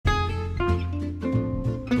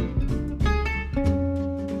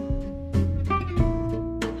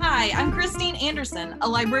Hi, I'm Christine Anderson, a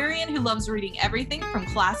librarian who loves reading everything from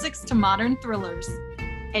classics to modern thrillers.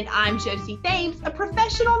 And I'm Josie Thames, a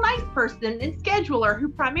professional nice person and scheduler who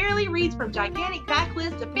primarily reads from gigantic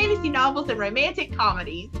backlists of fantasy novels and romantic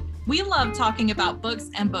comedies. We love talking about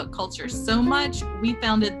books and book culture so much, we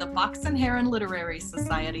founded the Fox and Heron Literary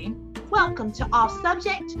Society. Welcome to Off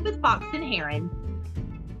Subject with Fox and Heron.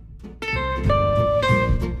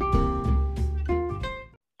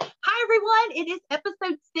 Hi, everyone. It is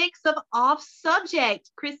episode 6 of Off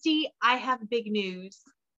Subject. Christy, I have big news.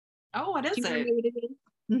 Oh, what is Do you it? know what it is?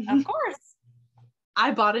 Of course.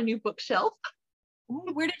 I bought a new bookshelf. Ooh,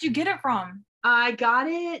 where did you get it from? I got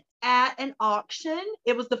it at an auction.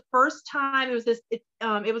 It was the first time.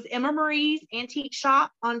 It was Emma Marie's antique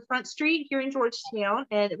shop on Front Street here in Georgetown,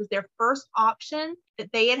 and it was their first auction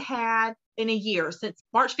that they had in a year. Since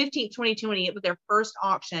March 15th, 2020, it was their first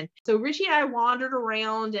auction. So Richie and I wandered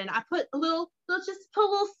around, and I put a little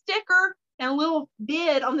sticker and a little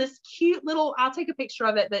bid on this cute little, I'll take a picture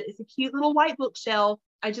of it, but it's a cute little white bookshelf.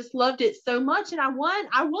 I just loved it so much, and I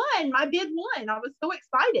won. My bid won. I was so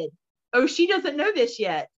excited. Oh, she doesn't know this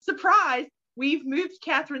yet. Surprise. We've moved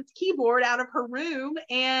Catherine's keyboard out of her room,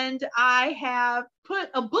 and I have put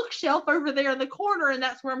a bookshelf over there in the corner, and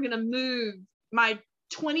that's where I'm going to move my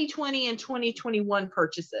 2020 and 2021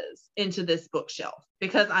 purchases into this bookshelf,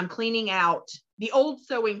 because I'm cleaning out the old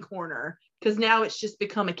sewing corner, because now it's just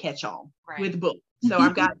become a catch-all with books. So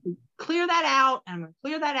I've got to clear that out, and I'm going to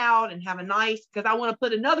clear that out and have a nice, because I want to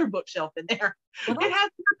put another bookshelf in there. Well, it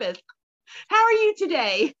has purpose. How are you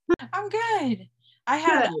today? I'm good. I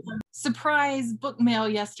had a surprise book mail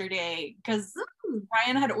yesterday because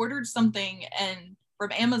Ryan had ordered something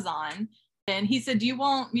from Amazon, and he said, "Do you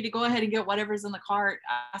want me to go ahead and get whatever's in the cart?"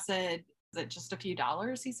 I said, "Is it just a few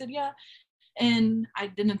dollars?" He said, "Yeah." And I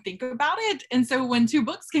didn't think about it. And so when 2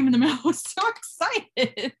 books came in the mail, I was so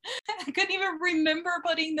excited. I couldn't even remember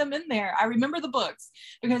putting them in there. I remember the books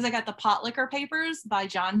because I got the Pot Liquor Papers by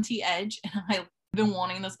John T. Edge, and I've been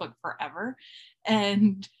wanting this book forever.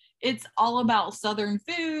 And it's all about Southern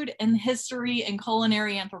food and history and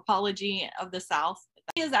culinary anthropology of the South.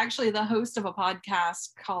 He is actually the host of a podcast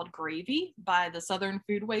called Gravy by the Southern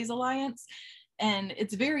Foodways Alliance. And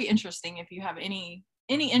it's very interesting if you have any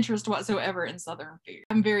interest whatsoever in Southern food.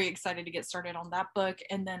 I'm very excited to get started on that book.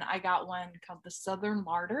 And then I got one called The Southern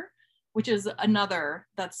Larder, which is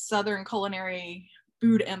that's Southern culinary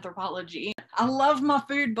food anthropology. I love my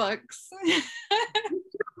food books.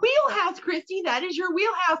 Wheelhouse, Christy. That is your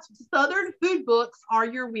wheelhouse. Southern food books are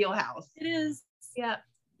your wheelhouse. It is. Yep.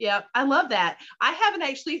 I love that. I haven't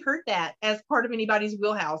actually heard that as part of anybody's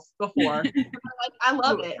wheelhouse before. I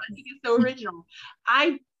love it. I think it's so original.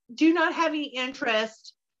 I do not have any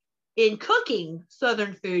interest in cooking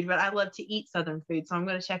Southern food, but I love to eat Southern food. So I'm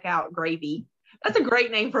going to check out Gravy. That's a great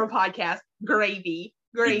name for a podcast. Gravy.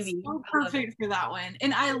 It's so perfect for that one.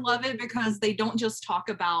 And I love it because they don't just talk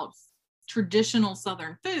about traditional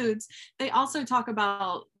Southern foods. They also talk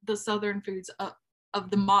about the Southern foods of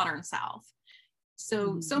the modern South.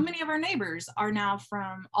 So many of our neighbors are now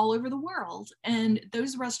from all over the world, and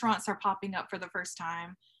those restaurants are popping up for the first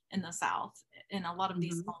time in the South in a lot of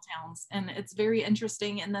these small towns. And it's very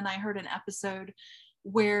interesting. And then I heard an episode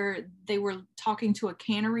where they were talking to a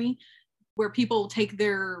cannery where people take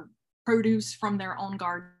their produce from their own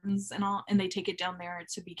gardens and they take it down there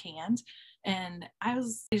to be canned. And I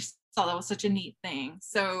just thought that was such a neat thing.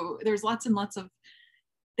 So there's lots and lots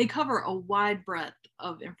they cover a wide breadth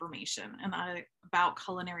of information about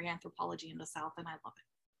culinary anthropology in the South, and I love it.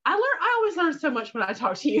 I always learn so much when I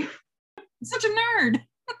talk to you. I'm such a nerd.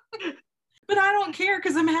 But I don't care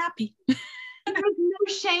because I'm happy. There's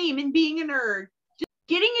no shame in being a nerd. Just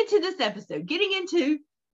getting into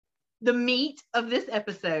the meat of this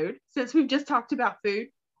episode, since we've just talked about food.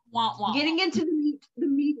 Getting into the meat.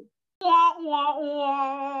 Getting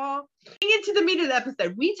into the meat of the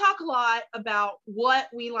episode. We talk a lot about what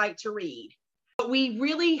we like to read, but we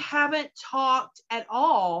really haven't talked at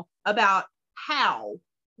all about how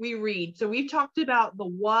we read. So we've talked about the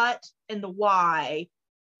what and the why,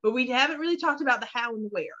 but we haven't really talked about the how and the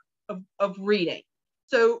where of reading.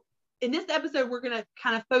 So in this episode, we're going to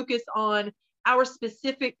kind of focus on our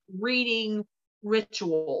specific reading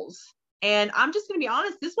rituals. And I'm just going to be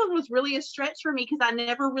honest, this one was really a stretch for me because I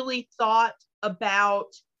never really thought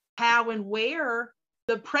about how and where,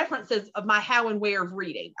 the preferences of my how and where of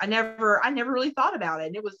reading. I never really thought about it.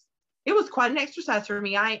 And it was quite an exercise for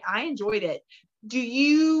me. I enjoyed it.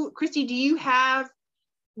 Christy, do you have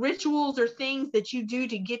rituals or things that you do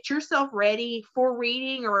to get yourself ready for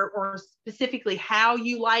reading, or specifically how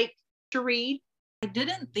you like to read? I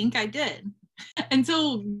didn't think I did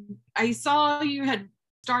until I saw you had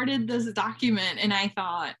started this document and I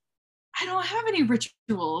thought, I don't have any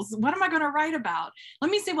rituals. What am I going to write about?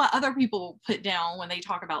 Let me see what other people put down when they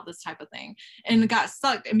talk about this type of thing, and got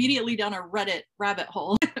sucked immediately down a Reddit rabbit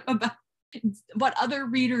hole about what other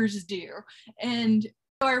readers do. And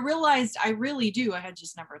so I realized I really do. I had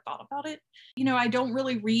just never thought about it. You know, I don't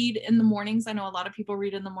really read in the mornings. I know a lot of people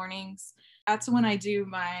read in the mornings. That's when I do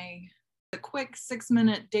the quick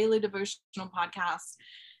 6-minute daily devotional podcast.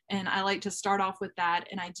 And I like to start off with that.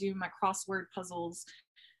 And I do my crossword puzzles,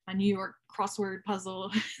 a New York crossword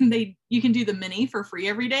puzzle. You can do the mini for free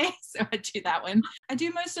every day. So I do that one. I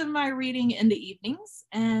do most of my reading in the evenings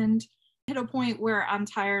and hit a point where I'm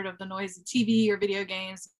tired of the noise of TV or video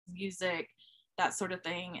games, music, that sort of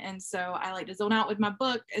thing. And so I like to zone out with my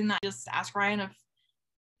book, and I just ask Ryan if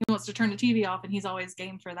he wants to turn the TV off, and he's always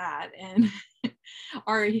game for that. And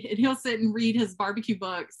or he'll sit and read his barbecue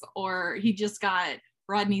books, or he just got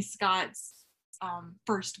Rodney Scott's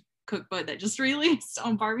first cookbook that just released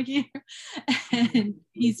on barbecue, and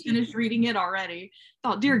he's finished reading it already.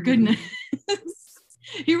 Thought, dear goodness.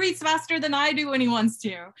 He reads faster than I do when he wants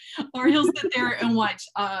to. Or he'll sit there and watch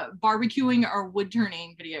barbecuing or wood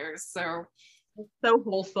turning videos. So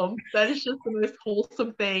wholesome. That is just the most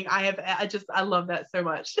wholesome thing I love that so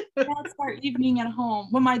much. That's our evening at home.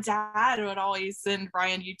 When my dad would always send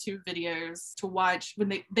Ryan YouTube videos to watch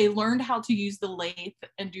when they learned how to use the lathe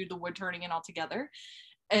and do the wood turning and all together.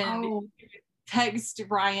 And text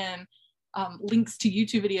Ryan links to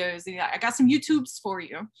YouTube videos. And I got some YouTubes for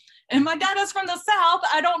you. And my dad is from the South.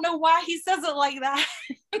 I don't know why he says it like that.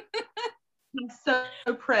 He's so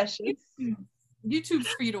precious. YouTube's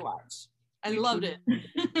for you to watch. I loved it.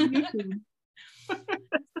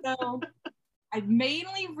 So I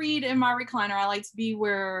mainly read in my recliner. I like to be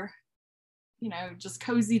where, just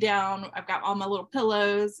cozy down. I've got all my little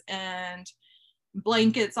pillows and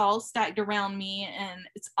blankets all stacked around me, and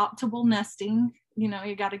it's optimal nesting.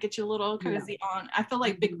 You got to get your little cozy on. I feel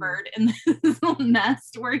like Big Bird in this little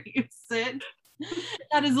nest where you sit.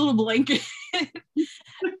 That is a little blanket.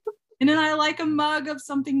 And then I like a mug of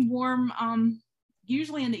something warm.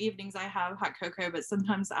 Usually in the evenings I have hot cocoa, but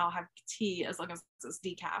sometimes I'll have tea as long as it's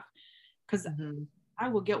decaf, because I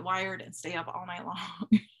will get wired and stay up all night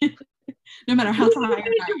long. No matter how tired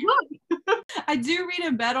I am. I do read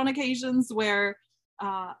in bed on occasions where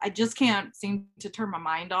I just can't seem to turn my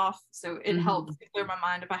mind off. So it helps to clear my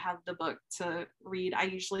mind if I have the book to read. I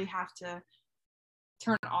usually have to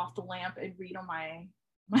turn off the lamp and read on my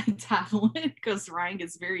tablet, because Ryan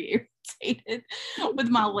gets very irritated with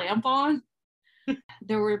my lamp on.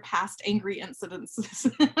 There were past angry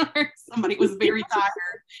incidences where somebody was very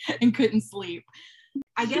tired and couldn't sleep.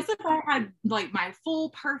 I guess if I had like my full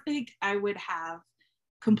perfect, I would have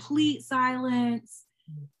complete silence,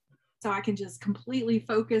 so I can just completely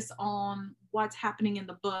focus on what's happening in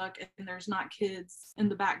the book, and there's not kids in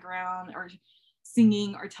the background or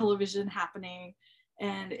singing or television happening.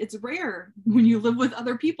 And it's rare when you live with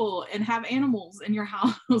other people and have animals in your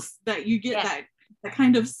house that you get that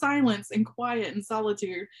kind of silence and quiet and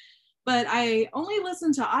solitude. But I only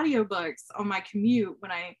listen to audiobooks on my commute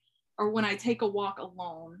when I take a walk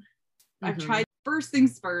alone. I've tried. First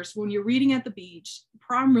things first, when you're reading at the beach,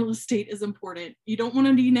 prime real estate is important. You don't want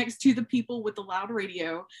to be next to the people with the loud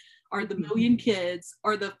radio or the million kids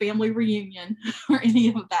or the family reunion or any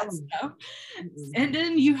of that stuff. And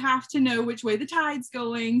then you have to know which way the tide's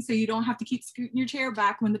going, so you don't have to keep scooting your chair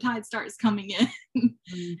back when the tide starts coming in.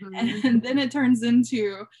 And then it turns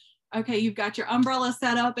into, okay, you've got your umbrella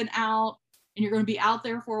set up and out, and you're going to be out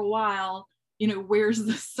there for a while. Where's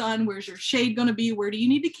the sun? Where's your shade going to be? Where do you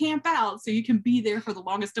need to camp out so you can be there for the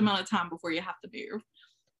longest amount of time before you have to move?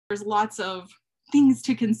 There's lots of things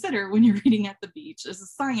to consider when you're reading at the beach. There's a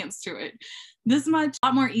science to it. This much a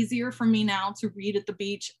lot more easier for me now to read at the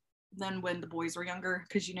beach than when the boys were younger,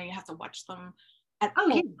 because you have to watch them at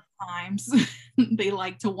all times. They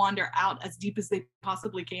like to wander out as deep as they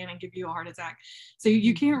possibly can and give you a heart attack. So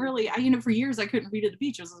you can't really, for years I couldn't read at the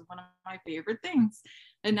beach. It was one of my favorite things.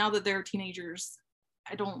 And now that they're teenagers,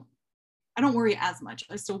 I don't worry as much.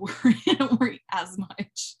 I still worry. I don't worry as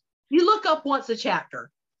much. You look up once a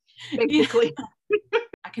chapter, basically. Yeah.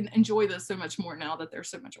 I can enjoy this so much more now that they're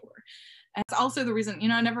so much older. And it's also the reason,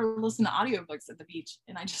 I never listen to audiobooks at the beach.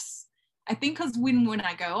 And I think because when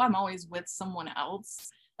I go, I'm always with someone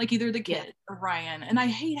else, like either the kid or Ryan. And I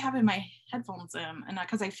hate having my headphones in, and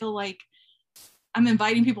because I feel like I'm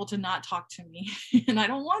inviting people to not talk to me, and I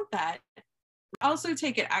don't want that. I also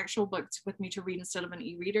take an actual book with me to read instead of an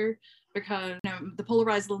e-reader, because the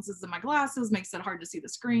polarized lenses in my glasses makes it hard to see the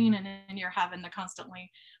screen, and then you're having to constantly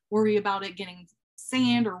worry about it getting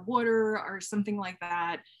sand or water or something like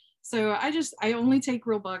that. So I only take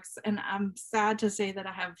real books, and I'm sad to say that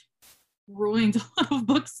I have ruined a lot of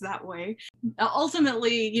books that way.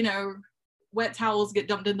 Ultimately, you know, wet towels get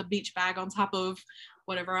dumped in the beach bag on top of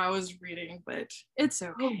whatever I was reading, but it's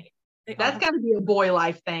okay. That's got to be a boy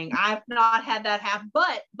life thing. I've not had that happen,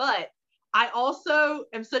 but I also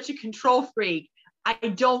am such a control freak. I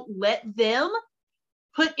don't let them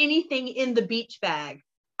put anything in the beach bag.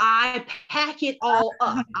 I pack it all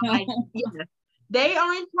up. They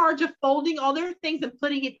are in charge of folding all their things and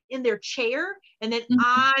putting it in their chair, and then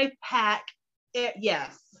I pack it.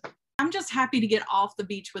 Yes. I'm just happy to get off the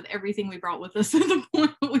beach with everything we brought with us at the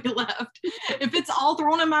point we left. If it's all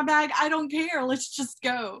thrown in my bag, I don't care. Let's just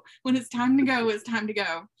go. When it's time to go, it's time to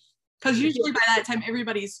go. Because usually by that time,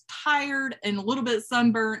 everybody's tired and a little bit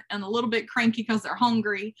sunburnt and a little bit cranky because they're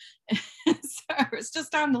hungry. So it's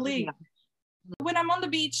just time to leave. Yeah. When I'm on the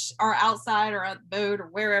beach or outside or at the boat or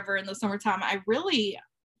wherever in the summertime, I really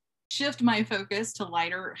shift my focus to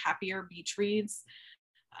lighter, happier beach reads.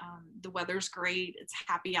 The weather's great. It's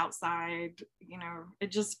happy outside. You know, it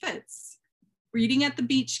just fits. Reading at the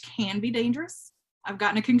beach can be dangerous. I've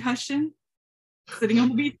gotten a concussion sitting on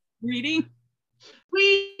the beach reading.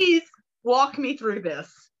 Please walk me through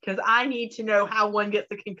this, because I need to know how one gets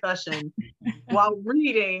a concussion while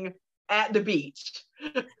reading at the beach.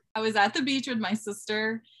 I was at the beach with my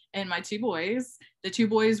sister and my two boys. The two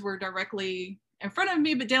boys were directly in front of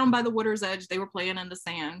me, but down by the water's edge. They were playing in the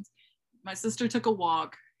sand. My sister took a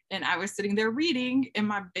walk, and I was sitting there reading in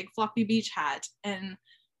my big floppy beach hat. And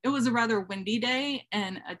it was a rather windy day,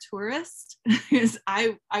 and a tourist, because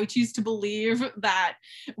I choose to believe that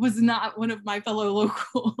was not one of my fellow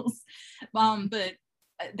locals, but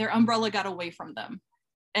their umbrella got away from them,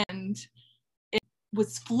 and it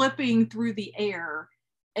was flipping through the air,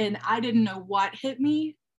 and I didn't know what hit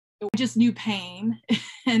me. I just knew pain,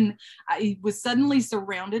 and I was suddenly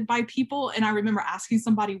surrounded by people, and I remember asking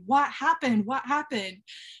somebody, what happened?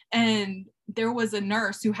 And there was a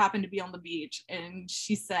nurse who happened to be on the beach, and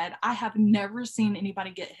she said, I have never seen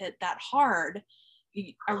anybody get hit that hard.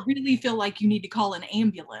 I really feel like you need to call an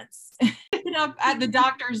ambulance. I ended up at the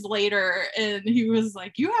doctor's later, and he was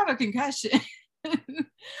like, you have a concussion.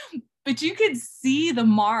 But you could see the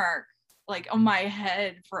mark like on my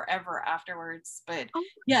head forever afterwards. But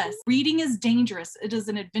yes, reading is dangerous. It is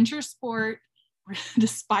an adventure sport,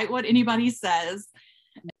 despite what anybody says.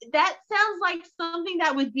 That sounds like something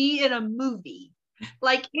that would be in a movie.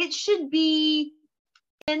 Like it should be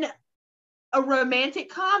in a romantic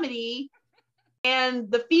comedy, and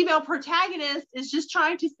the female protagonist is just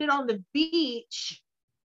trying to sit on the beach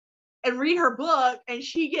and read her book, and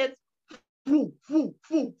she gets pung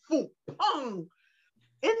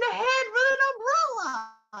in the head with an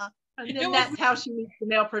umbrella. And then that's how she meets the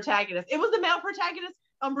male protagonist. It was the male protagonist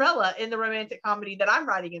umbrella in the romantic comedy that I'm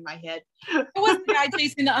writing in my head. It was the guy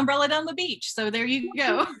chasing the umbrella down the beach. So there you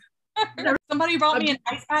go. Somebody brought me an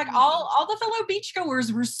ice pack. All the fellow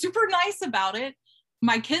beachgoers were super nice about it.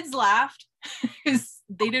 My kids laughed because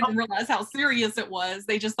they didn't realize how serious it was.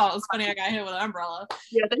 They just thought it was funny I got hit with an umbrella.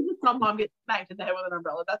 Yeah, they just saw mom get smacked in the head with an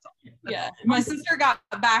umbrella. That's all. That's all. My sister got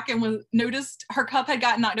back and noticed her cup had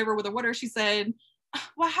gotten knocked over with the water. She said,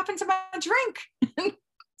 what happened to my drink?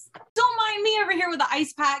 Don't mind me over here with the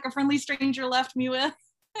ice pack a friendly stranger left me with.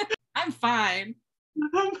 I'm fine.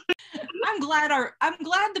 I'm glad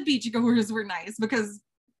the beachgoers were nice, because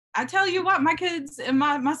I tell you what, my kids and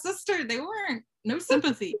my sister, they weren't. No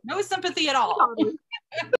sympathy at all.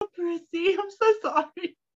 Prissy, I'm so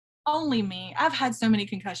sorry. Only me. I've had so many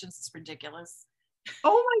concussions, it's ridiculous.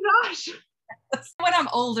 Oh my gosh. When I'm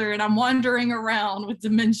older and I'm wandering around with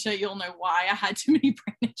dementia, you'll know why I had too many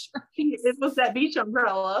brain injuries. It was that beach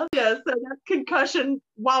umbrella. Yeah, so that's concussion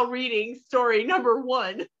while reading story number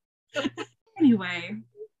 1. Anyway,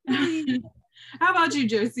 how about you,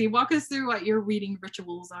 Josie? Walk us through what your reading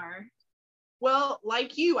rituals are. Well,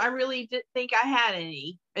 like you, I really didn't think I had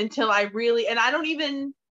any until and I don't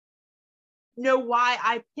even know why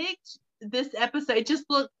I picked this episode.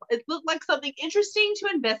 It looked like something interesting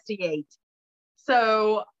to investigate.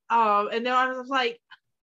 So, and then I was like,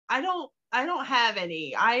 I don't have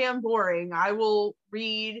any. I am boring. I will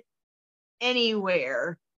read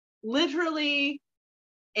anywhere, literally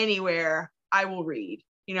anywhere I will read.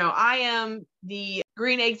 You know, I am the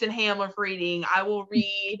green eggs and ham of reading. I will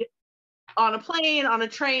read on a plane, on a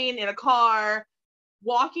train, in a car,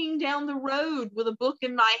 walking down the road with a book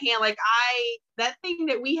in my hand. Like that thing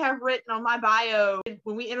that we have written on my bio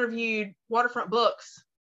when we interviewed Waterfront Books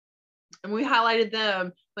and we highlighted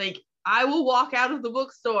them, like I will walk out of the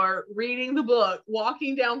bookstore reading the book,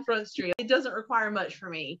 walking down Front Street. It doesn't require much for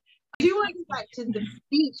me. do want to get back to the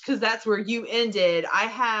beach because that's where you ended. I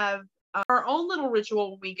have our own little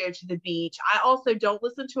ritual when we go to the beach. I also don't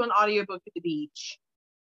listen to an audiobook at the beach.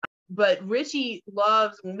 But Richie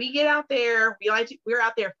loves when we get out there, we're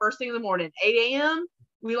out there first thing in the morning, 8 a.m.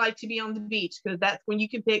 We like to be on the beach because that's when you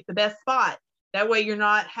can pick the best spot. That way you're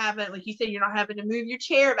not having, like you said, you're not having to move your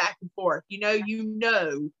chair back and forth. You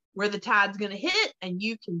know where the tide's going to hit and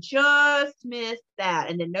you can just miss that.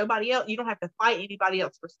 And then nobody else, you don't have to fight anybody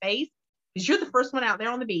else for space because you're the first one out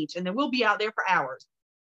there on the beach and then we'll be out there for hours.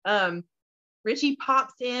 Richie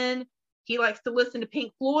pops in. He likes to listen to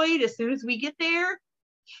Pink Floyd as soon as we get there.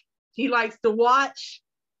 He likes to watch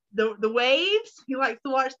the waves. He likes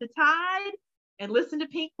to watch the tide and listen to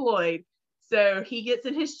Pink Floyd. So he gets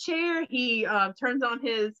in his chair. He turns on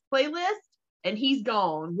his playlist and he's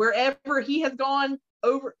gone. Wherever he has gone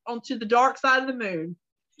over onto the dark side of the moon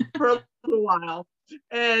for a little while.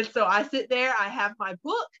 And so I sit there. I have my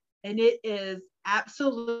book and it is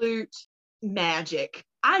absolute magic.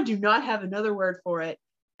 I do not have another word for it.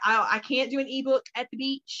 I can't do an ebook at the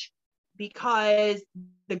beach because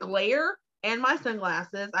the glare and my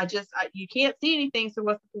sunglasses, you can't see anything. So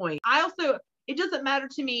what's the point? It doesn't matter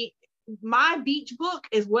to me. My beach book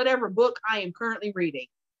is whatever book I am currently reading.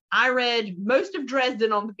 I read most of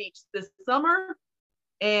Dresden on the beach this summer.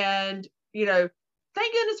 And,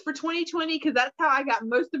 thank goodness for 2020, because that's how I got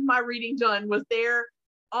most of my reading done, was there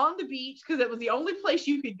on the beach, because it was the only place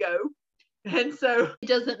you could go. And so it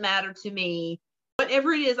doesn't matter to me.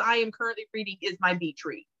 Whatever it is I am currently reading is my beach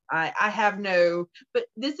read. I have but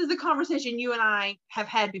this is a conversation you and I have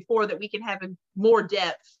had before that we can have in more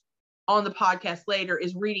depth on the podcast later,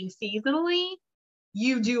 is reading seasonally.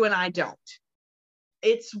 You do and I don't.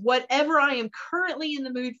 It's whatever I am currently in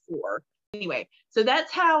the mood for. Anyway, so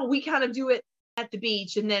that's how we kind of do it at the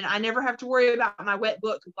beach. And then I never have to worry about my wet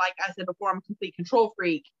book. Like I said before, I'm a complete control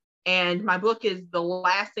freak. And my book is the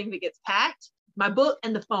last thing that gets packed. My book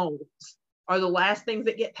and the phones are the last things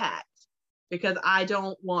that get packed because I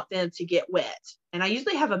don't want them to get wet. And I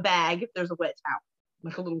usually have a bag if there's a wet towel,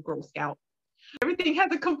 like a little Girl Scout. Everything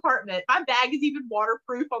has a compartment. My bag is even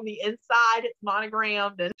waterproof on the inside. It's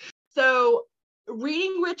monogrammed. And so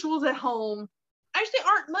reading rituals at home actually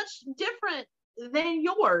aren't much different than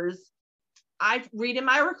yours. I read in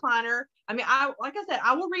my recliner. Like I said,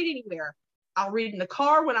 I will read anywhere. I'll read in the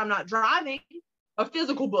car when I'm not driving, a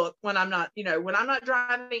physical book when I'm not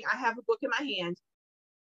driving. I have a book in my hand.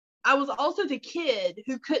 I was also the kid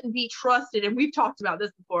who couldn't be trusted, and we've talked about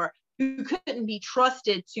this before, who couldn't be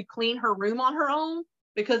trusted to clean her room on her own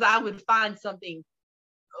because I would find something,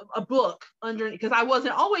 a book underneath, because I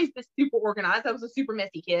wasn't always this super organized. I was a super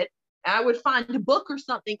messy kid. And I would find a book or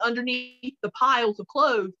something underneath the piles of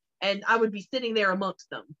clothes, and I would be sitting there amongst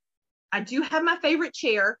them. I do have my favorite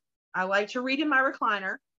chair. I like to read in my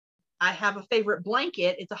recliner. I have a favorite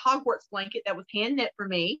blanket. It's a Hogwarts blanket that was hand knit for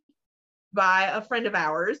me by a friend of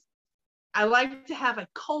ours. I like to have a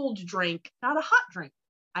cold drink, not a hot drink.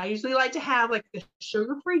 I usually like to have like a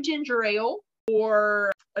sugar-free ginger ale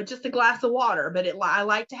or just a glass of water, but I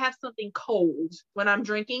like to have something cold when I'm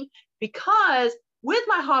drinking, because with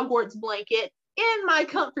my Hogwarts blanket in my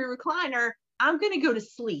comfy recliner, I'm going to go to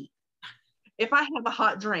sleep if I have a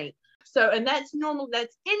hot drink. So, and that's normal.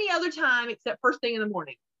 That's any other time except first thing in the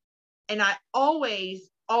morning. And I always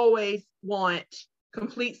want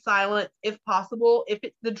complete silence if possible. If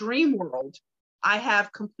it's the dream world, I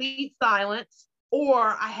have complete silence,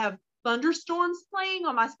 or I have thunderstorms playing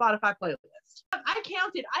on my Spotify playlist. I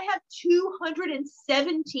counted. I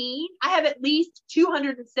have at least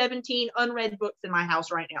 217 unread books in my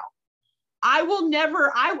house right now. I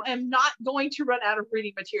am not going to run out of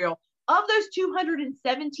reading material. Of those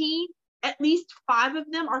 217, at least 5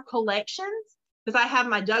 of them are collections, because I have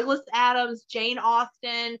my Douglas Adams, Jane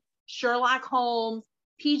Austen, Sherlock Holmes,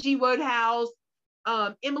 P.G. Wodehouse,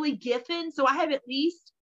 Emily Giffin. So I have at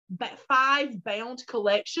least 5 bound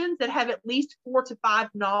collections that have at least 4 to 5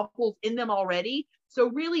 novels in them already. So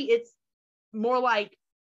really it's more like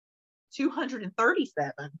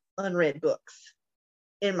 237 unread books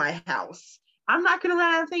in my house. I'm not going to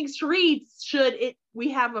run out of things to read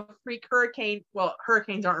we have a freak hurricane. Well,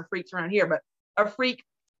 hurricanes aren't freaks around here, but a freak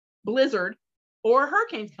blizzard or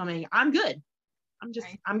hurricanes coming. I'm good.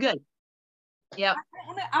 I'm good. Yep.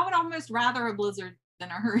 I would almost rather a blizzard than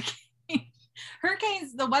a hurricane.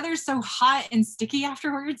 Hurricanes, the weather's so hot and sticky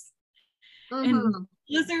afterwards. Mm-hmm. And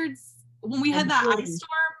blizzards, when we had that ice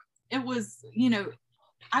storm, it was,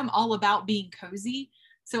 I'm all about being cozy.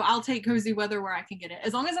 So I'll take cozy weather where I can get it,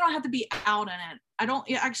 as long as I don't have to be out in it. I don't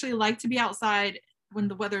actually like to be outside when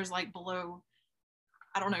the weather's like below,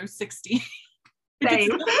 60.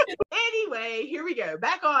 Anyway, here we go.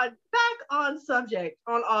 Back on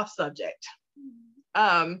off subject.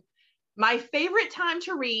 My favorite time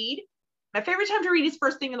to read is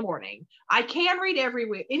first thing in the morning. I can read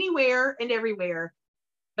anywhere and everywhere,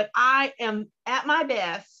 but I am at my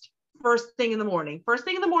best first thing in the morning. First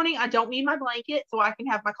thing in the morning, I don't need my blanket, so I can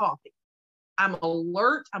have my coffee. I'm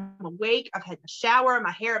alert, I'm awake, I've had my shower,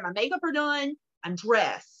 my hair and my makeup are done, I'm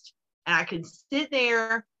dressed, and I can sit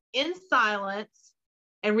there in silence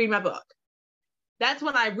and read my book. That's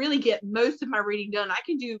when I really get most of my reading done. I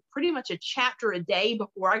can do pretty much a chapter a day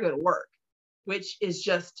before I go to work, which is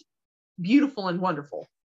just beautiful and wonderful.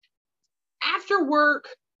 After work,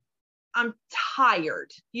 I'm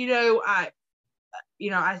tired. I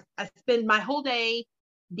spend my whole day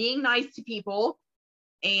being nice to people,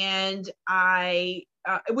 and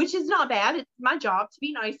which is not bad. It's my job to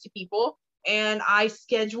be nice to people, and I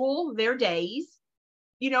schedule their days,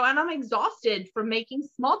 and I'm exhausted from making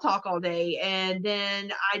small talk all day. And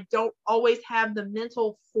then I don't always have the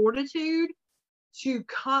mental fortitude to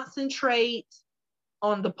concentrate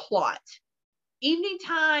on the plot. Evening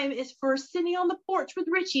time is for sitting on the porch with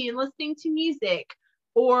Richie and listening to music,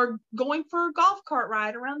 or going for a golf cart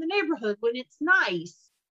ride around the neighborhood when it's nice,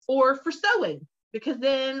 or for sewing, because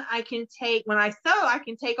then I can take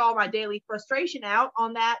all my daily frustration out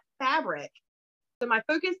on that fabric. So my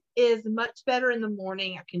focus is much better in the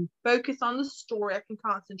morning. I can focus on the story. I can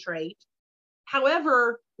concentrate.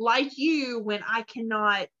 However, like you, when I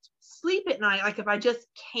cannot sleep at night, like if I just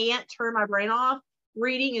can't turn my brain off,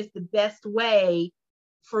 reading is the best way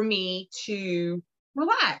for me to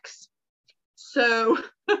relax. So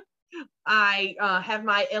I have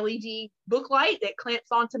my LED book light that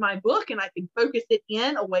clamps onto my book, and I can focus it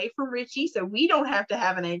in away from Richie, so we don't have to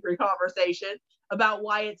have an angry conversation about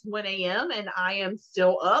why it's 1 a.m. and I am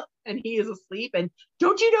still up and he is asleep. And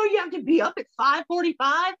don't you know you have to be up at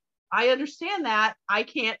 5:45? I understand that. I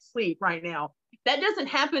can't sleep right now. That doesn't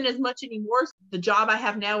happen as much anymore. The job I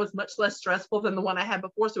have now is much less stressful than the one I had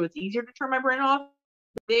before, so it's easier to turn my brain off.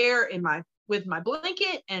 There with my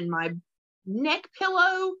blanket and my neck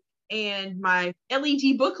pillow and my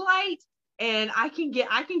LED book light, and I can get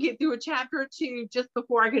through a chapter or two just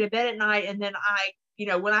before I go to bed at night. And then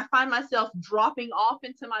when I find myself dropping off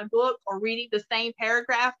into my book or reading the same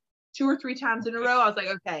paragraph 2 or 3 times in a row, I was like,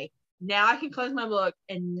 okay, now I can close my book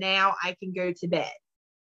and now I can go to bed.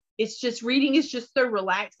 It's just, reading is just so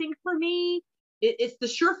relaxing for me. It's the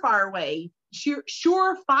surefire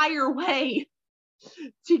way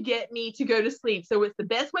to get me to go to sleep. So it's the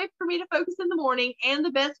best way for me to focus in the morning and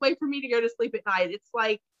the best way for me to go to sleep at night. It's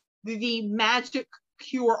like the magic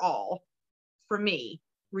cure-all for me.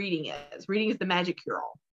 Reading is the magic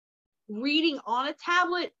cure-all. Reading on a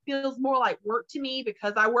tablet feels more like work to me,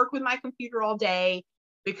 because I work with my computer all day,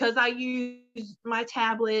 because I use my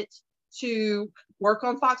tablet to work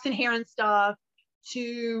on Fox and Heron stuff,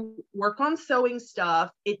 to work on sewing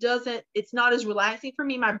stuff. It's not as relaxing for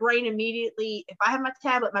me. My brain immediately, if I have my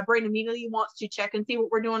tablet, my brain immediately wants to check and see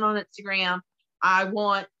what we're doing on Instagram. I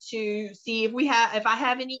want to see if I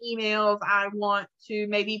have any emails. I want to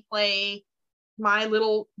maybe play my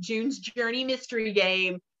little June's Journey mystery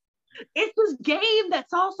game. It's this game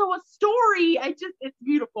that's also a story. It's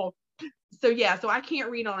beautiful. So I can't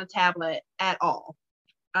read on a tablet at all.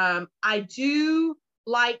 I do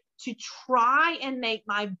like to try and make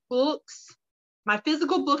my books, my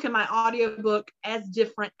physical book and my audio book, as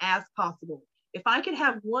different as possible. If I could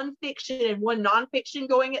have one fiction and one nonfiction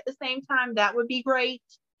going at the same time, that would be great.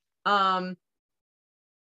 Or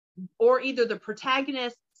either the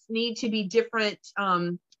protagonists need to be different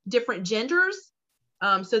genders.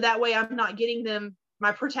 So that way I'm not getting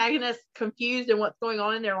my protagonists confused in what's going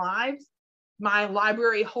on in their lives. My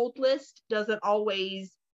library hold list doesn't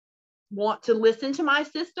always want to listen to my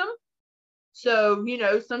system. So,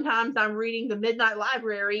 sometimes I'm reading The Midnight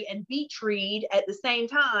Library and Beach Read at the same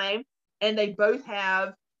time, and they both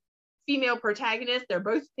have female protagonists. They're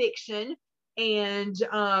both fiction. And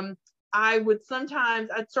I'd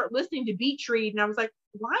start listening to Beach Read, and I was like,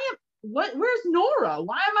 where's Nora?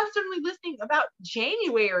 Why am I suddenly listening about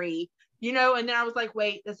January? And then I was like,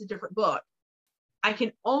 wait, that's a different book. I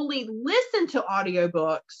can only listen to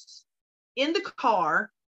audiobooks in the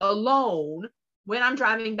car alone when I'm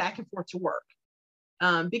driving back and forth to work.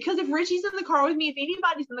 Because if Richie's in the car with me, if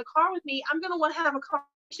anybody's in the car with me, I'm going to want to have a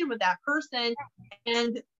conversation with that person.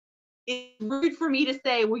 And it's rude for me to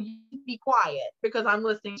say, well, you be quiet because I'm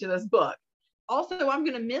listening to this book. Also, I'm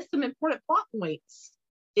going to miss some important plot points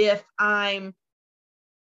if I'm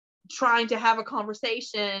trying to have a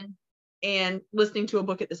conversation and listening to a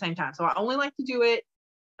book at the same time. So I only like to do it.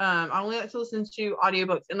 I only like to listen to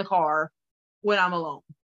audiobooks in the car when I'm alone.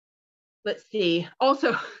 Let's see.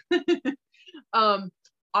 Also,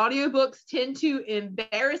 Audiobooks tend to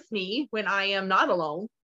embarrass me when I am not alone.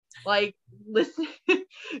 Like, listen,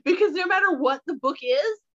 because no matter what the book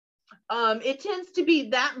is, it tends to be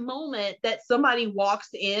that moment that somebody walks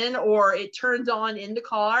in or it turns on in the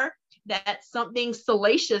car that something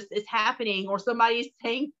salacious is happening or somebody's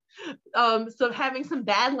saying, having some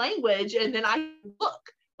bad language. And then I look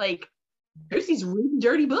like, Lucy's reading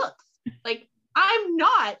dirty books. Like, I'm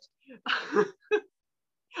not.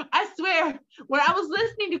 I swear, when I was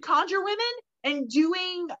listening to Conjure Women and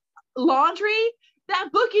doing laundry, that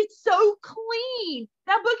book is so clean.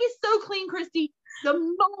 That book is so clean, Christy. The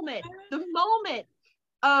moment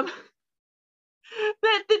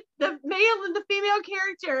that the male and the female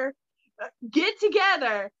character get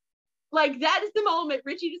together, like, that is the moment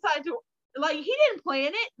Richie decided to, like, he didn't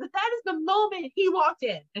plan it, but that is the moment he walked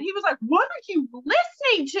in and he was like, what are you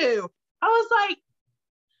listening to? I was like,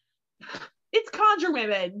 it's Conjure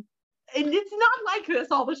Women, and it's not like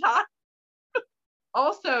this all the time.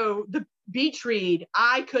 Also, the beach read,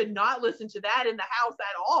 I could not listen to that in the house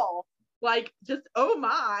at all. Like, just, oh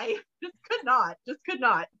my, just could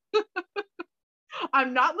not.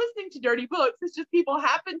 I'm not listening to dirty books. It's just people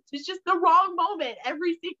happen. It's just the wrong moment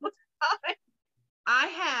every single time. I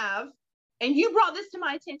have, and you brought this to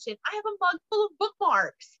my attention, I have a mug full of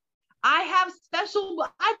bookmarks. I have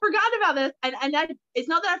I forgot about this. And it's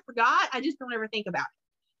not that I forgot. I just don't ever think about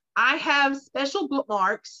it. I have special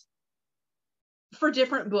bookmarks for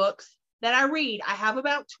different books that I read. I have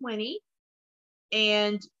about 20,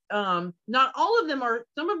 and not all of them are,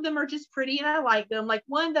 some of them are just pretty and I like them. Like,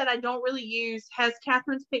 one that I don't really use has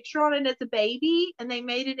Catherine's picture on it as a baby, and they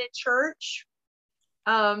made it in church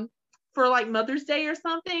for like Mother's Day or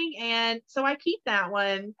something. And so I keep that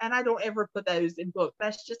one, and I don't ever put those in books.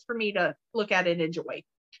 That's just for me to look at and enjoy.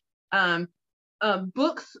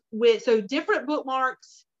 Books with, so different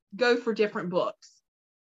bookmarks go for different books.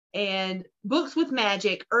 And books with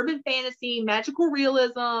magic, urban fantasy, magical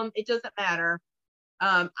realism, it doesn't matter.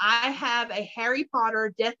 I have a Harry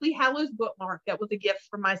Potter Deathly Hallows bookmark that was a gift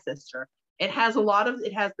from my sister. It has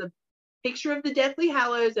the picture of the Deathly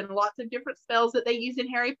Hallows and lots of different spells that they use in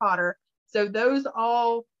Harry Potter. So those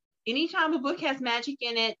all, anytime a book has magic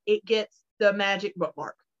in it, it gets the magic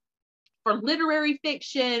bookmark. For literary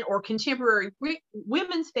fiction or contemporary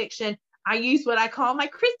women's fiction, I use what I call my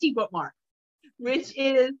Christie bookmark, which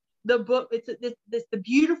is the book. It's the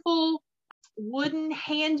beautiful wooden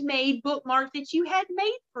handmade bookmark that you had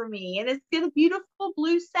made for me, and it's got a beautiful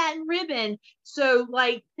blue satin ribbon. So,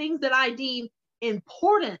 like, things that I deem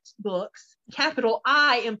important books, capital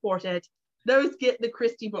I important, those get the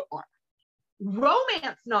Christie bookmark.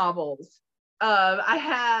 Romance novels, I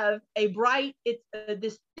have a bright, it's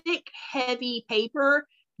this thick, heavy paper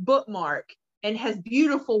bookmark, and has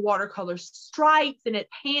beautiful watercolor stripes, and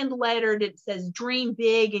it's hand lettered. It says "Dream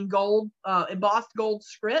Big" in gold, embossed gold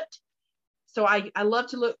script. So I love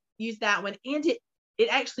to use that one, and it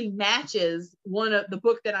actually matches one of the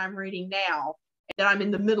book that I'm reading now, that I'm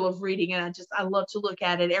in the middle of reading, and I love to look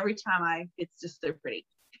at it every time it's just so pretty.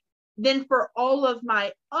 Then for all of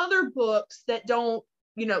my other books that don't,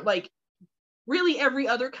 like really every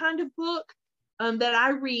other kind of book that I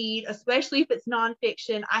read, especially if it's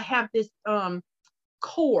nonfiction, I have this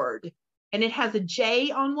cord, and it has a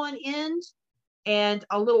J on one end and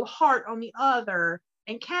a little heart on the other.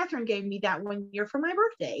 And Catherine gave me that one year for my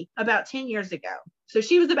birthday about 10 years ago. So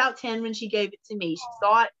she was about 10 when she gave it to me. She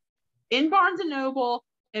saw it in Barnes and Noble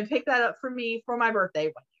and picked that up for me for my birthday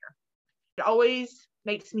one year. It always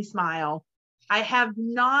makes me smile. I have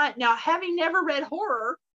not, now having never read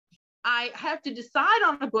horror, I have to decide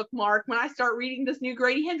on a bookmark when I start reading this new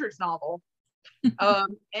Grady Hendrix novel.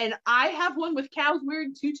 And I have one with cows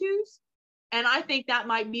wearing tutus, and I think that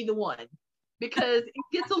might be the one, because it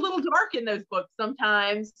gets a little dark in those books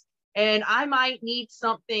sometimes, and I might need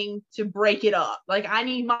something to break it up. Like,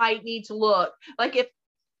 might need to look. Like,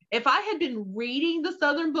 if I had been reading the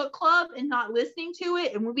Southern Book Club and not listening to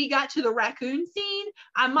it, and when we got to the raccoon scene,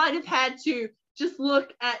 I might have had to just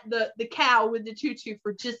look at the cow with the tutu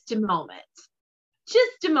for just a moment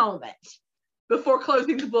before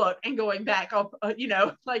closing the book and going back up,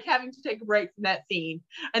 like having to take a break from that scene.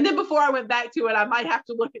 And then before I went back to it, I might have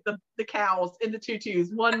to look at the cows in the tutus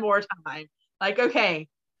one more time. Like, okay,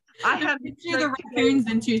 I have picture the raccoons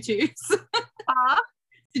in tutus.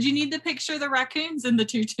 Did you need to picture the raccoons in the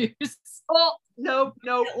tutus? Oh, no.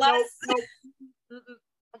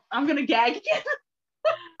 I'm going to gag again.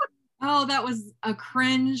 Oh, that was a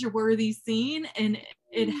cringe-worthy scene, and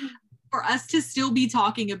it for us to still be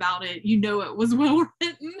talking about it, it was well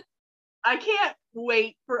written. I can't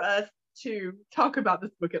wait for us to talk about this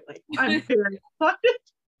book at length. I'm very excited.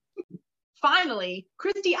 finally,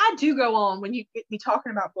 Christy, I do go on when you get me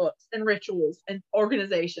talking about books and rituals and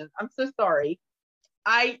organization. I'm so sorry.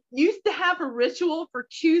 I used to have a ritual for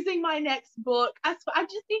choosing my next book. I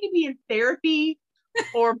just need to be in therapy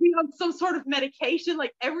or be on some sort of medication.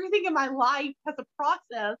 Like everything in my life has a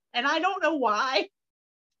process, and I don't know why.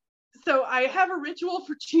 So I have a ritual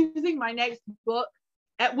for choosing my next book.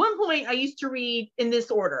 At one point, I used to read in this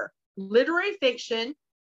order: literary fiction,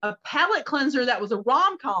 a palate cleanser that was a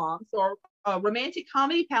rom-com, so a romantic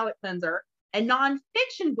comedy palate cleanser, a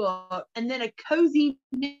nonfiction book, and then a cozy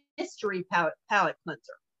mystery palate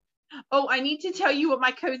cleanser. Oh, I need to tell you what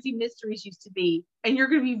my cozy mysteries used to be, and you're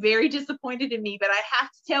going to be very disappointed in me, but I have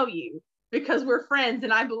to tell you because we're friends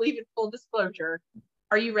and I believe in full disclosure.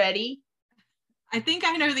 Are you ready? I think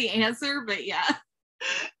I know the answer, but yeah.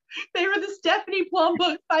 They were the Stephanie Plum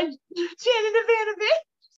books by Janet Evanovich.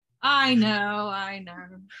 I know.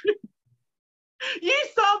 You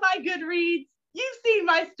saw my Goodreads. You've seen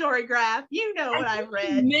my story graph. You know what I've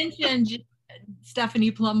read. You mentioned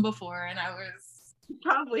Stephanie Plum before, and I was... You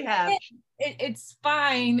probably have. It's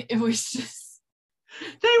fine. It was just...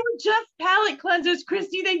 They were just palate cleansers,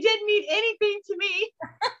 Christy. They didn't mean anything to me.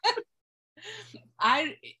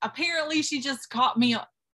 Apparently she just caught me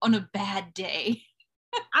on a bad day.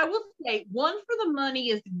 I will say One for the Money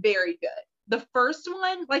is very good. The first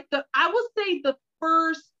one, I will say the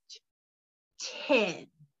first 10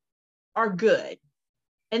 are good.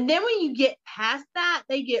 And then when you get past that,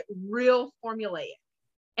 they get real formulaic.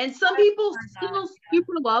 And some people still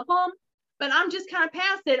super love them, but I'm just kind of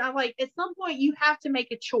past it. I'm like, at some point you have to make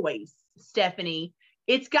a choice, Stephanie.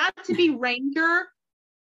 It's got to be Ranger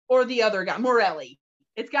or the other guy, Morelli.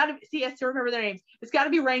 It's got to be, I still remember their names. It's got to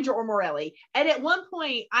be Ranger or Morelli. And at one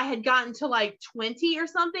point I had gotten to like 20 or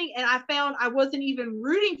something, and I found I wasn't even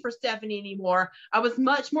rooting for Stephanie anymore. I was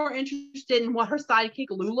much more interested in what her sidekick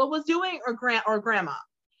Lula was doing or Grandma.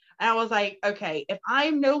 And I was like, okay, if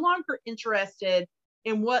I'm no longer interested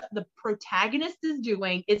in what the protagonist is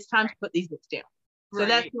doing, it's time to put these books down. So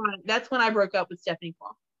that's when I broke up with Stephanie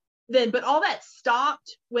Plum. But all that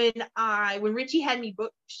stopped when Richie had me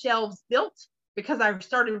bookshelves built, because I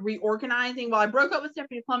started reorganizing. Well, I broke up with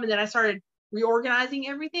Stephanie Plum, and then I started reorganizing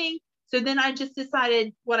everything. So then I just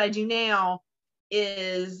decided what I do now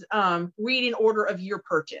is read in order of year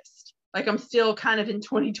purchased. Like I'm still kind of in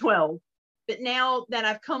 2012. But now that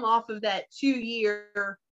I've come off of that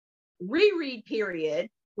 2-year reread period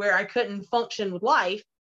where I couldn't function with life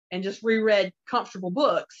and just reread comfortable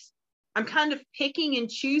books, I'm kind of picking and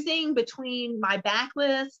choosing between my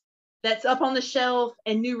backlist that's up on the shelf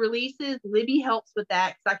and new releases. Libby helps with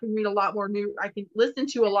that because I can read a lot more I can listen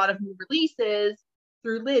to a lot of new releases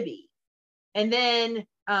through Libby. And then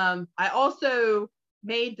I also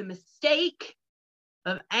made the mistake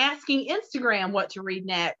of asking Instagram what to read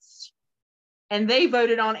next. And they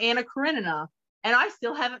voted on Anna Karenina. And I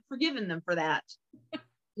still haven't forgiven them for that.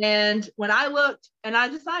 And when I looked and I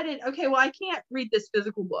decided, okay, well, I can't read this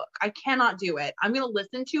physical book. I cannot do it. I'm going to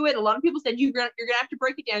listen to it. A lot of people said, you're going to have to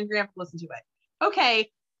break it down. You're going to have to listen to it. Okay.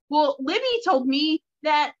 Well, Libby told me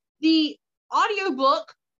that the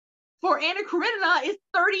audiobook for Anna Karenina is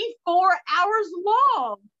 34 hours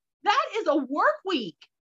long. That is a work week.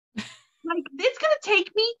 Like, it's going to take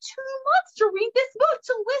me 2 months to read this book,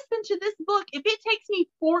 to listen to this book. If it takes me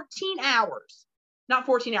 14 hours, not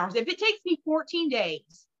 14 hours, if it takes me 14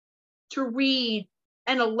 days to read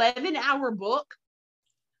an 11-hour book,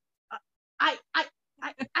 I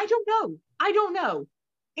don't know. I don't know.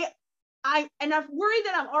 And I'm worried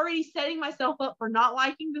that I'm already setting myself up for not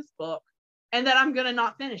liking this book and that I'm going to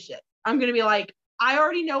not finish it. I'm going to be like, I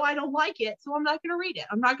already know I don't like it, so I'm not going to read it.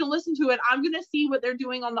 I'm not going to listen to it. I'm going to see what they're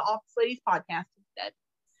doing on the Office Ladies podcast instead.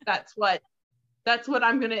 That's what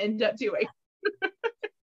I'm going to end up doing.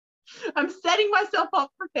 I'm setting myself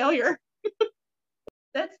up for failure.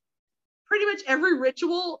 That's pretty much every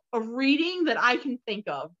ritual of reading that I can think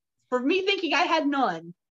of. For me thinking I had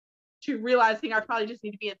none, to realizing I probably just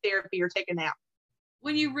need to be in therapy or take a nap.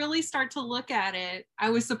 When you really start to look at it,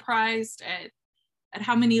 I was surprised at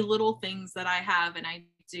how many little things that I have and I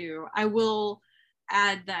do. I will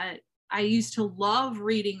add that I used to love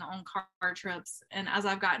reading on car trips, and as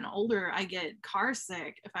I've gotten older, I get car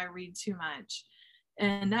sick if I read too much.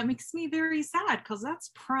 And that makes me very sad because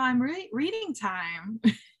that's prime reading time.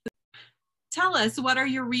 Tell us, what are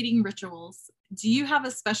your reading rituals? Do you have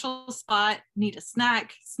a special spot, need a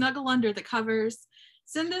snack, snuggle under the covers?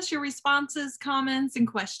 Send us your responses, comments, and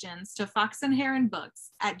questions to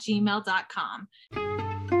foxandheronbooks@gmail.com.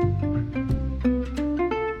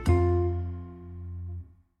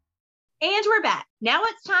 And we're back. Now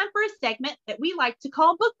it's time for a segment that we like to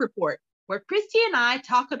call Book Report, where Christy and I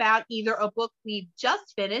talk about either a book we've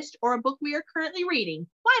just finished or a book we are currently reading.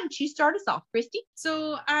 Why don't you start us off, Christy?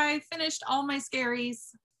 So I finished all my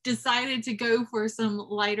scaries, decided to go for some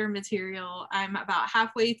lighter material. I'm about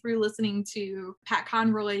halfway through listening to Pat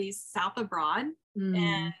Conroy's South Abroad.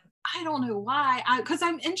 And I don't know why, because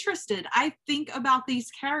I'm interested. I think about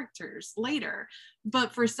these characters later,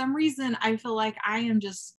 but for some reason, I feel like I am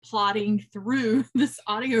just plodding through this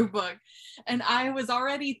audiobook, and I was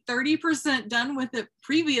already 30% done with it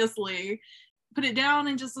previously, put it down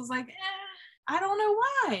and just was like, I don't know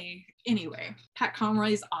why. Anyway, Pat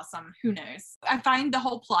Conroy's awesome. Who knows? I find the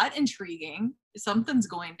whole plot intriguing. Something's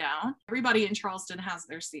going down. Everybody in Charleston has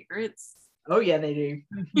their secrets. Oh, yeah, they do.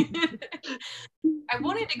 I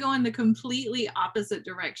wanted to go in the completely opposite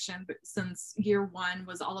direction, but since year one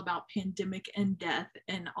was all about pandemic and death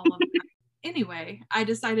and all of that. Anyway, I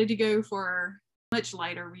decided to go for much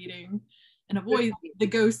lighter reading and avoid the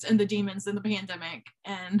ghosts and the demons and the pandemic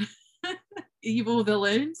and evil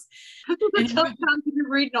villains. Tell me how you're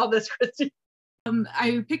reading all this, Christy.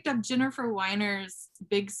 I picked up Jennifer Weiner's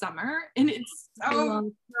Big Summer, and it's so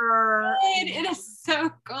good. It is so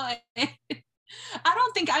good. I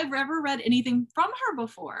don't think I've ever read anything from her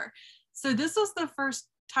before. So this was the first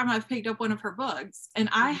time I've picked up one of her books, and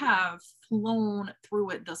I have flown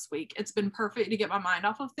through it this week. It's been perfect to get my mind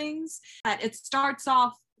off of things. It starts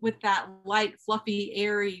off with that light, fluffy,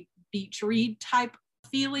 airy beach read type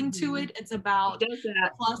feeling to it. It's about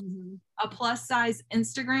a plus size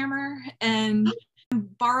Instagrammer, and I'm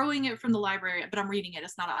borrowing it from the library, but I'm reading it.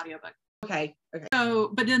 It's not an audiobook. Okay.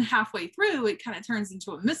 So, but then halfway through, it kind of turns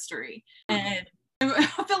into a mystery, and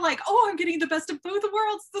I feel like, oh, I'm getting the best of both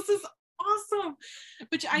worlds. This is awesome.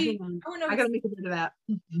 Which I don't know. I gotta make a bit of that.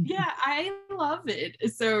 Yeah, I love it.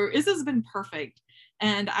 So this has been perfect,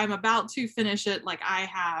 and I'm about to finish it. Like, I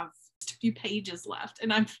have just a few pages left,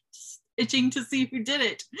 and I'm just itching to see who did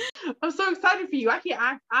it. I'm so excited for you. I've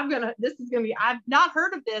not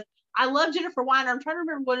heard of this. I love Jennifer Weiner. I'm trying to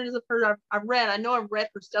remember what it is of her I've read. I know I've read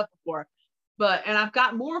her stuff before, and I've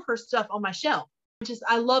got more of her stuff on my shelf.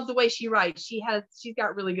 I love the way she writes. She's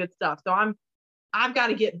got really good stuff. So I've got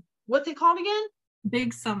to get, what's it called again?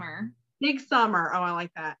 Big Summer. Big Summer. Oh, I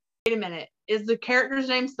like that. Wait a minute. Is the character's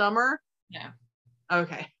name Summer? No.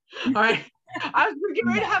 Okay. All right. I was getting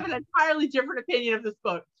ready to have an entirely different opinion of this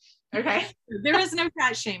book. Okay. There is no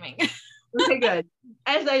fat shaming. Okay, good.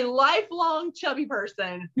 As a lifelong chubby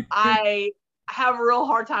person, I have a real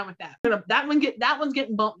hard time with that. That one's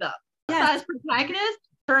getting bumped up. Yes. As protagonist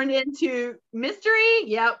turned into mystery.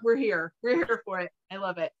 Yep, we're here. We're here for it. I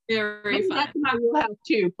love it. Very fun. That's my wheelhouse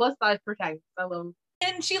too. Plus size protagonist. I love them.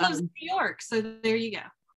 And she lives in New York, so there you go.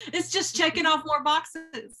 It's just checking off more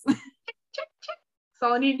boxes. Check. That's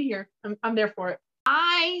all I need to hear. I'm there for it.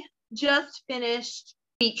 I just finished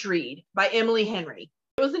Beach Read by Emily Henry.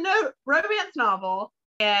 It was a romance novel,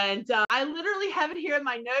 and I literally have it here in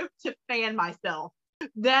my note to fan myself.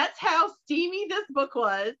 That's how steamy this book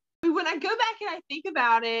was. When I go back and I think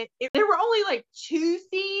about it, there were only like 2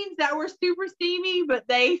 scenes that were super steamy, but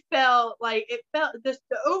the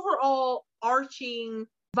overall arching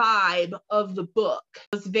vibe of the book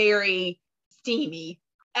was very steamy.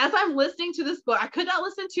 As I'm listening to this book, I could not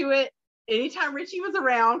listen to it anytime Richie was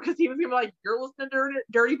around because he was gonna be like, you're listening to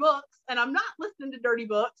dirty books, and I'm not listening to dirty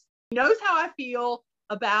books. He knows how I feel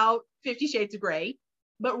about 50 Shades of Grey,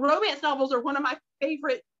 but romance novels are one of my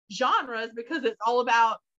favorite genres because it's all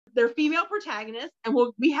about their female protagonists, and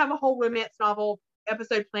we have a whole romance novel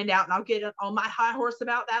episode planned out, and I'll get on my high horse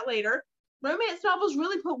about that later. Romance novels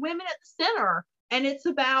really put women at the center, and it's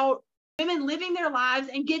about women living their lives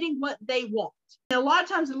and getting what they want. And a lot of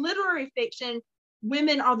times in literary fiction,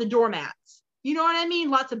 women are the doormats. You know what I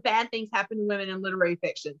mean? Lots of bad things happen to women in literary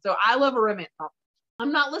fiction. So I love a romance novel.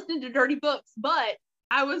 I'm not listening to dirty books, but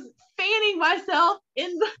I was fanning myself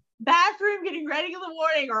in the bathroom, getting ready in the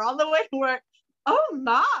morning or on the way to work. Oh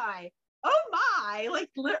my,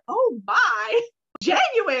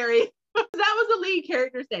 January. That was the lead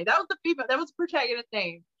character's name. That was the protagonist's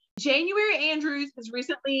name. January Andrews has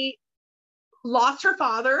recently lost her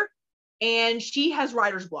father, and she has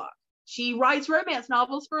writer's block. She writes romance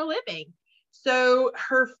novels for a living. So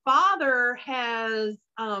her father has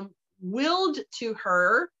willed to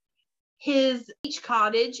her his beach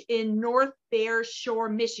cottage in North Bear Shore,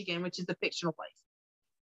 Michigan, which is a fictional place.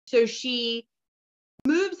 So she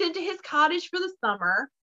moves into his cottage for the summer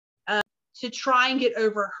to try and get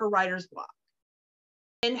over her writer's block.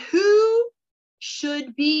 And who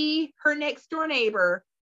should be her next door neighbor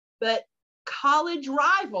but college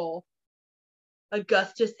rival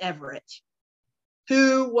Augustus Everett,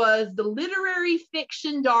 who was the literary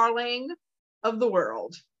fiction darling of the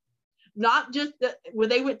world. not just when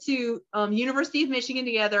they went to University of Michigan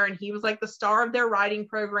together, and he was like the star of their writing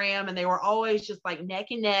program, and they were always just like neck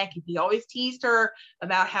and neck, and he always teased her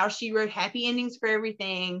about how she wrote happy endings for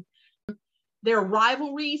everything. Their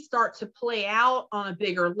rivalries start to play out on a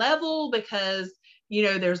bigger level because, you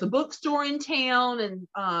know, there's a bookstore in town,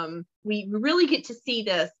 and we really get to see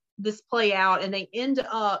this play out, and they end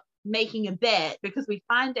up making a bet because we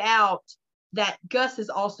find out that Gus is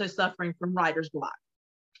also suffering from writer's block.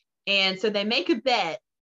 And so they make a bet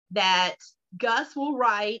that Gus will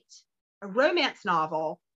write a romance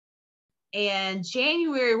novel and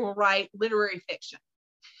January will write literary fiction.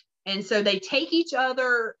 And so they take each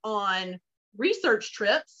other on research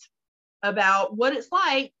trips about what it's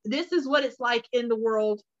like. This is what it's like in the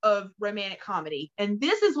world of romantic comedy. And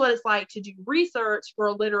this is what it's like to do research for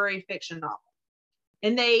a literary fiction novel.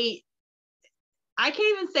 And I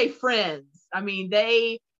can't even say friends. I mean,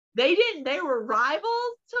 they were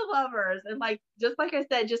rivals to lovers. And like, just like I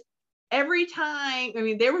said, just every time, I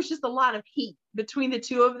mean, there was just a lot of heat between the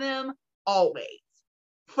two of them, always,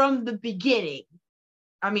 from the beginning.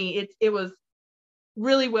 I mean, it was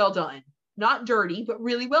really well done. Not dirty, but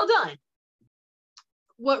really well done.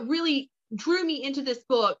 What really drew me into this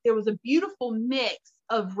book, there was a beautiful mix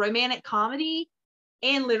of romantic comedy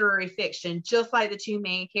and literary fiction, just like the two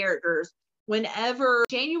main characters. Whenever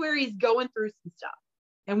January's going through some stuff,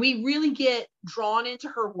 and we really get drawn into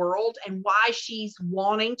her world and why she's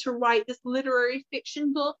wanting to write this literary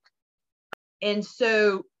fiction book. And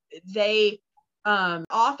so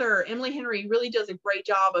author Emily Henry really does a great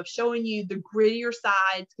job of showing you the grittier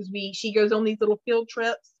sides, because she goes on these little field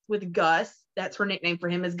trips with Gus. That's her nickname for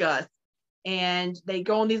him, is Gus. And they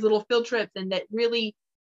go on these little field trips, and that really,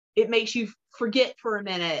 it makes you forget for a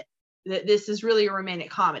minute that this is really a romantic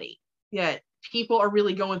comedy. Yet people are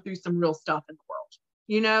really going through some real stuff in the world,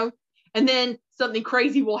 you know? And then something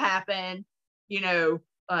crazy will happen, you know,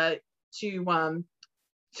 to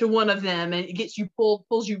one of them, and it gets you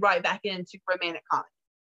pulls you right back into romantic comedy.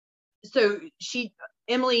 So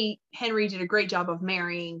Emily Henry did a great job of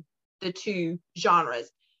marrying the two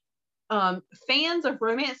genres. Fans of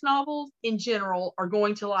romance novels in general are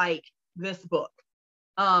going to like this book.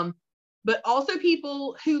 But also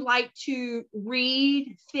people who like to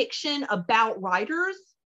read fiction about writers,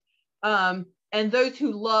 and those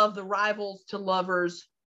who love the rivals to lovers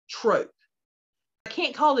trope. I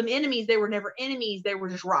can't call them enemies. They were never enemies. They were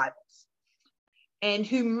just rivals. And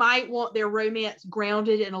who might want their romance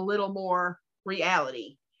grounded in a little more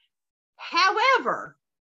reality. However,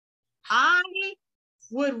 I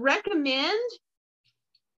would recommend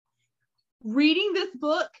reading this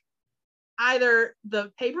book, either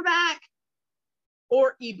the paperback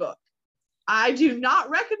or ebook. I do not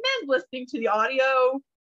recommend listening to the audio,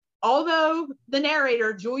 although the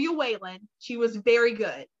narrator, Julia Whalen, she was very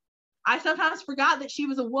good. I sometimes forgot that she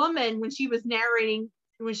was a woman when she was narrating,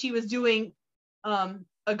 when she was doing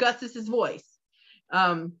Augustus's voice.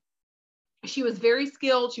 She was very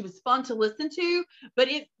skilled. She was fun to listen to, but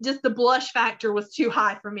the blush factor was too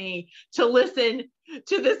high for me to listen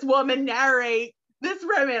to this woman narrate this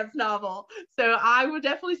romance novel. So I would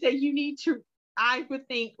definitely say I would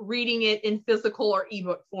think reading it in physical or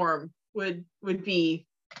ebook form would be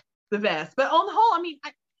the best. But on the whole, I mean,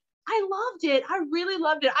 I loved it. I really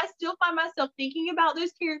loved it. I still find myself thinking about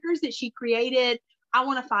those characters that she created. I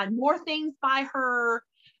want to find more things by her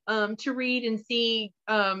to read and see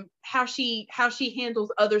how she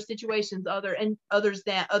handles other situations other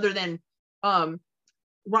than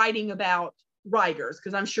writing about writers,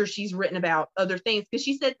 because I'm sure she's written about other things, because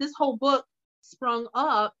she said this whole book sprung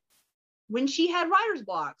up when she had writer's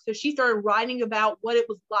block. So she started writing about what it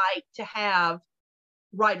was like to have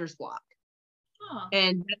writer's block. Huh.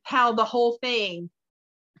 And that's how the whole thing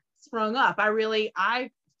sprung up. I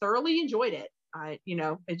thoroughly enjoyed it.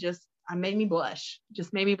 It made me blush.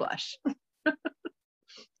 Just made me blush.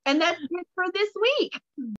 And that's it for this week.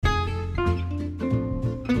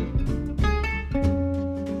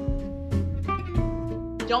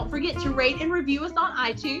 Don't forget to rate and review us on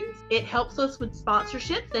iTunes. It helps us with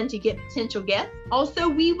sponsorships and to get potential guests. Also,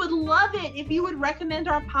 we would love it if you would recommend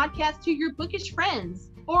our podcast to your bookish friends,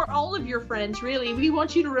 or all of your friends, really. We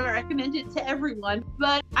want you to recommend it to everyone.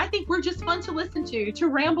 But I think we're just fun to listen to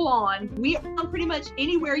ramble on. We are on pretty much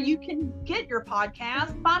anywhere you can get your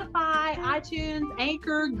podcast: Spotify, iTunes,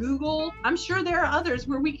 Anchor, Google. I'm sure there are others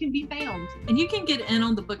where we can be found. And you can get in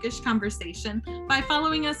on the bookish conversation by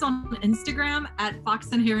following us on Instagram at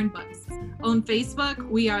Fox and Heron Books. On Facebook,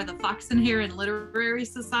 we are the Fox and Heron Literary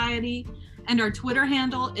Society, and our Twitter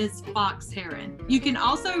handle is Fox Heron. You can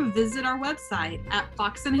also visit our website at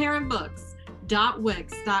foxandheronbooks.com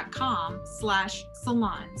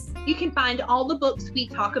wix.com/salons. You can find all the books we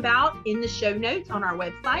talk about in the show notes on our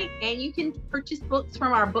website, and you can purchase books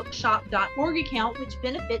from our bookshop.org account, which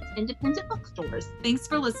benefits independent bookstores. Thanks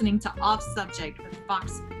for listening to Off Subject with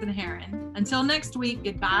Fox and Heron. Until next week,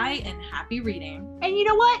 goodbye and happy reading. And you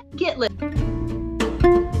know what? Get lit.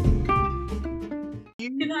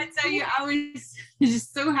 Can I tell you, I was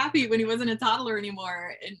just so happy when he wasn't a toddler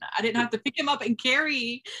anymore, and I didn't have to pick him up and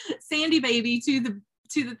carry Sandy baby to the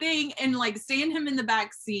thing and like stand him in the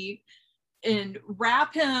back seat and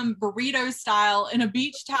wrap him burrito style in a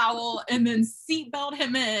beach towel and then seatbelt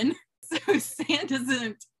him in so sand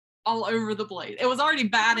isn't all over the place. It was already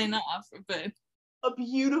bad enough, but a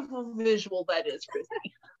beautiful visual that is,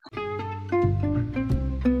 Christy.